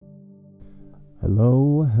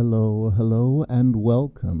Hello, hello, hello, and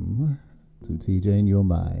welcome to TJ in Your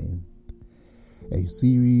Mind, a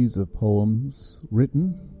series of poems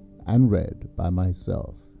written and read by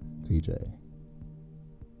myself, TJ.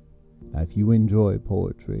 Now, if you enjoy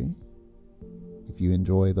poetry, if you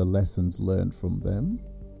enjoy the lessons learned from them,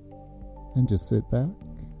 then just sit back,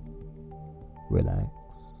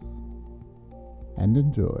 relax, and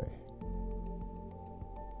enjoy.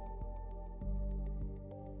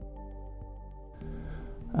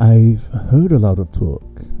 I've heard a lot of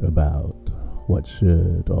talk about what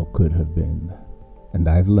should or could have been, and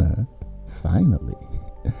I've learned, finally,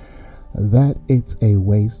 that it's a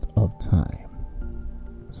waste of time.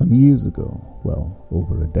 Some years ago, well,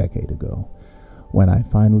 over a decade ago, when I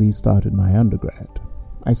finally started my undergrad,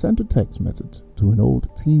 I sent a text message to an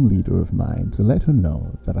old team leader of mine to let her know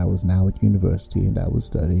that I was now at university and I was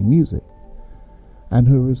studying music. And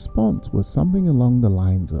her response was something along the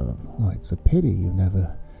lines of, "Oh, it's a pity you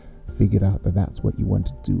never figured out that that's what you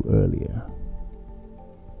wanted to do earlier."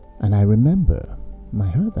 And I remember, I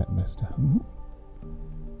heard that, mister.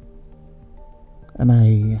 And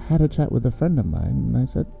I had a chat with a friend of mine, and I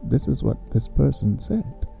said, this is what this person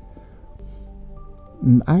said.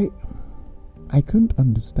 And I couldn't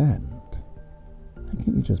understand. How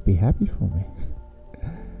can't you just be happy for me?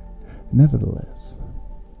 Nevertheless,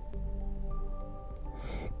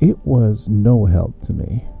 it was no help to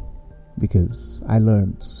me because I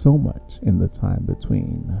learned so much in the time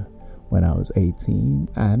between when I was 18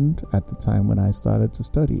 and at the time when I started to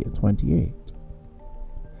study at 28.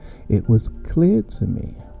 It was clear to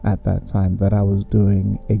me at that time that I was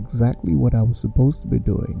doing exactly what I was supposed to be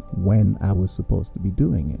doing when I was supposed to be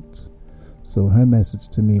doing it. So her message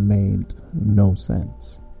to me made no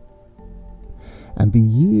sense. And the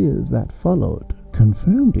years that followed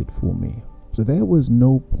confirmed it for me. So there was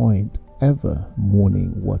no point ever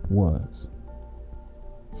mourning what was.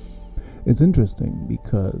 It's interesting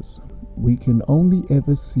because we can only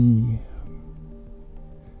ever see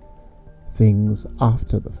things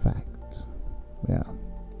after the fact. Yeah.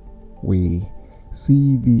 We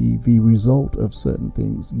see the result of certain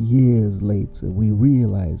things years later. We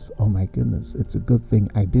realize, oh my goodness, it's a good thing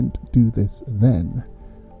I didn't do this then.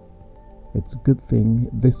 It's a good thing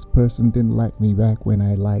this person didn't like me back when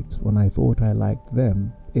I thought I liked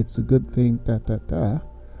them. It's a good thing,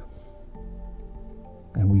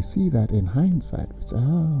 And we see that in hindsight. We say,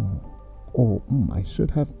 I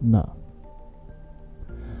should have. No.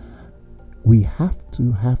 We have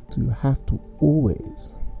to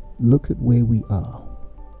always look at where we are.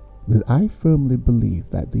 Because I firmly believe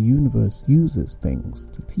that the universe uses things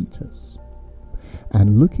to teach us.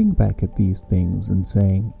 And looking back at these things and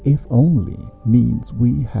saying, if only, means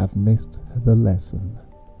we have missed the lesson.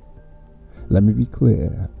 Let me be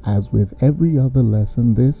clear, as with every other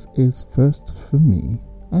lesson, this is first for me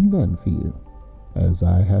and then for you, as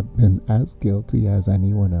I have been as guilty as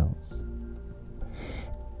anyone else.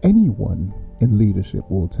 Anyone in leadership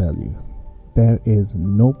will tell you, there is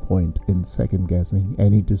no point in second guessing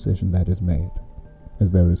any decision that is made,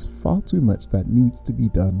 as there is far too much that needs to be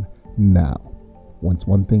done now. Once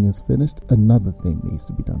one thing is finished, another thing needs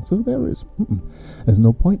to be done. So there's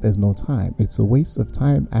no point, there's no time. It's a waste of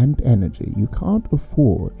time and energy. You can't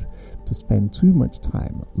afford to spend too much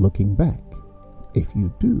time looking back. If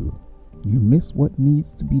you do, you miss what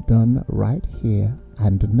needs to be done right here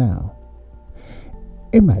and now.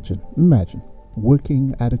 Imagine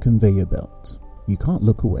working at a conveyor belt. You can't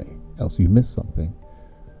look away, else you miss something.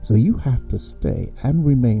 So you have to stay and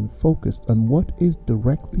remain focused on what is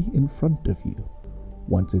directly in front of you.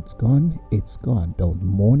 Once it's gone, it's gone. Don't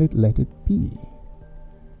mourn it, let it be.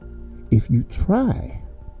 If you try,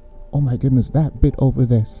 oh my goodness, that bit over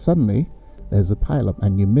there, suddenly there's a pileup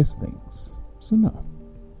and you miss things. So no.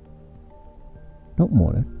 Don't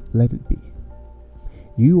mourn it, let it be.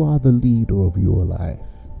 You are the leader of your life.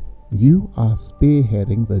 You are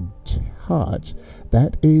spearheading the charge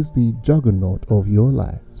that is the juggernaut of your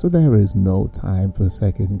life. So there is no time for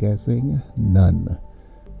second guessing, none.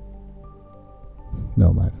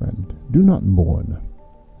 No, my friend, do not mourn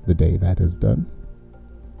the day that is done.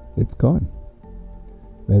 It's gone.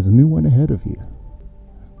 There's a new one ahead of you.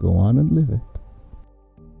 Go on and live it.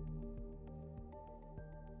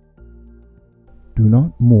 Do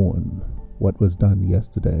not mourn what was done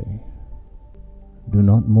yesterday. Do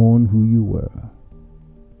not mourn who you were.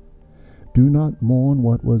 Do not mourn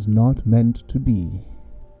what was not meant to be.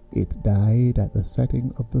 It died at the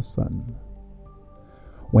setting of the sun.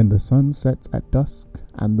 When the sun sets at dusk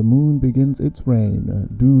and the moon begins its reign,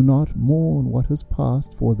 do not mourn what has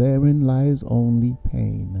passed, for therein lies only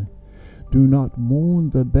pain. Do not mourn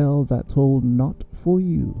the bell that tolled not for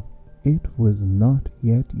you. it was not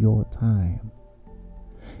yet your time.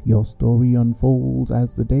 Your story unfolds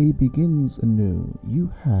as the day begins anew.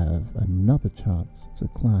 You have another chance to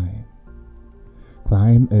climb.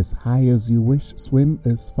 Climb as high as you wish, swim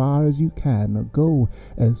as far as you can, or go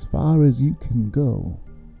as far as you can go.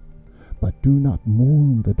 But do not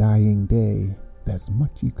mourn the dying day. There's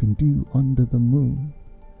much you can do under the moon.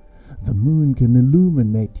 The moon can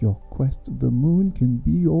illuminate your quest. The moon can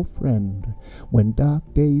be your friend. When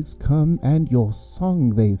dark days come and your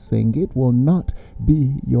song they sing, it will not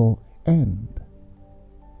be your end.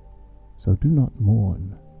 So do not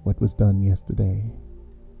mourn what was done yesterday.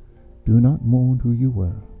 Do not mourn who you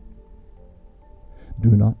were.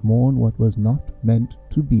 Do not mourn what was not meant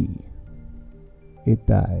to be. It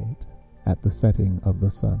died at the setting of the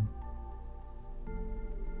sun.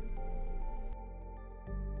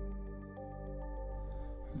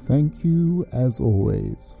 Thank you, as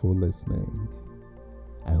always, for listening.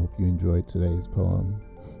 I hope you enjoyed today's poem.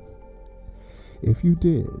 If you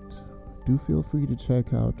did, do feel free to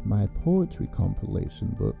check out my poetry compilation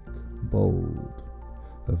book, Bold,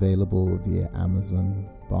 available via Amazon,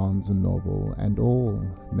 Barnes & Noble, and all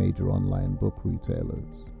major online book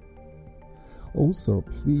retailers. Also,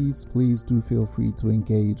 please do feel free to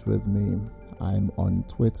engage with me. I'm on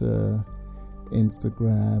Twitter,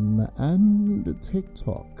 Instagram, and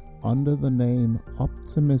TikTok under the name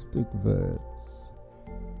Optimistic Verse.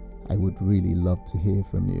 I would really love to hear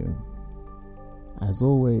from you. As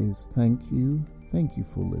always, thank you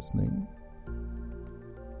for listening,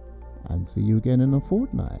 and see you again in a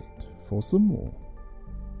fortnight for some more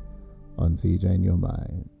on TJ in Your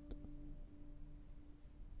Mind.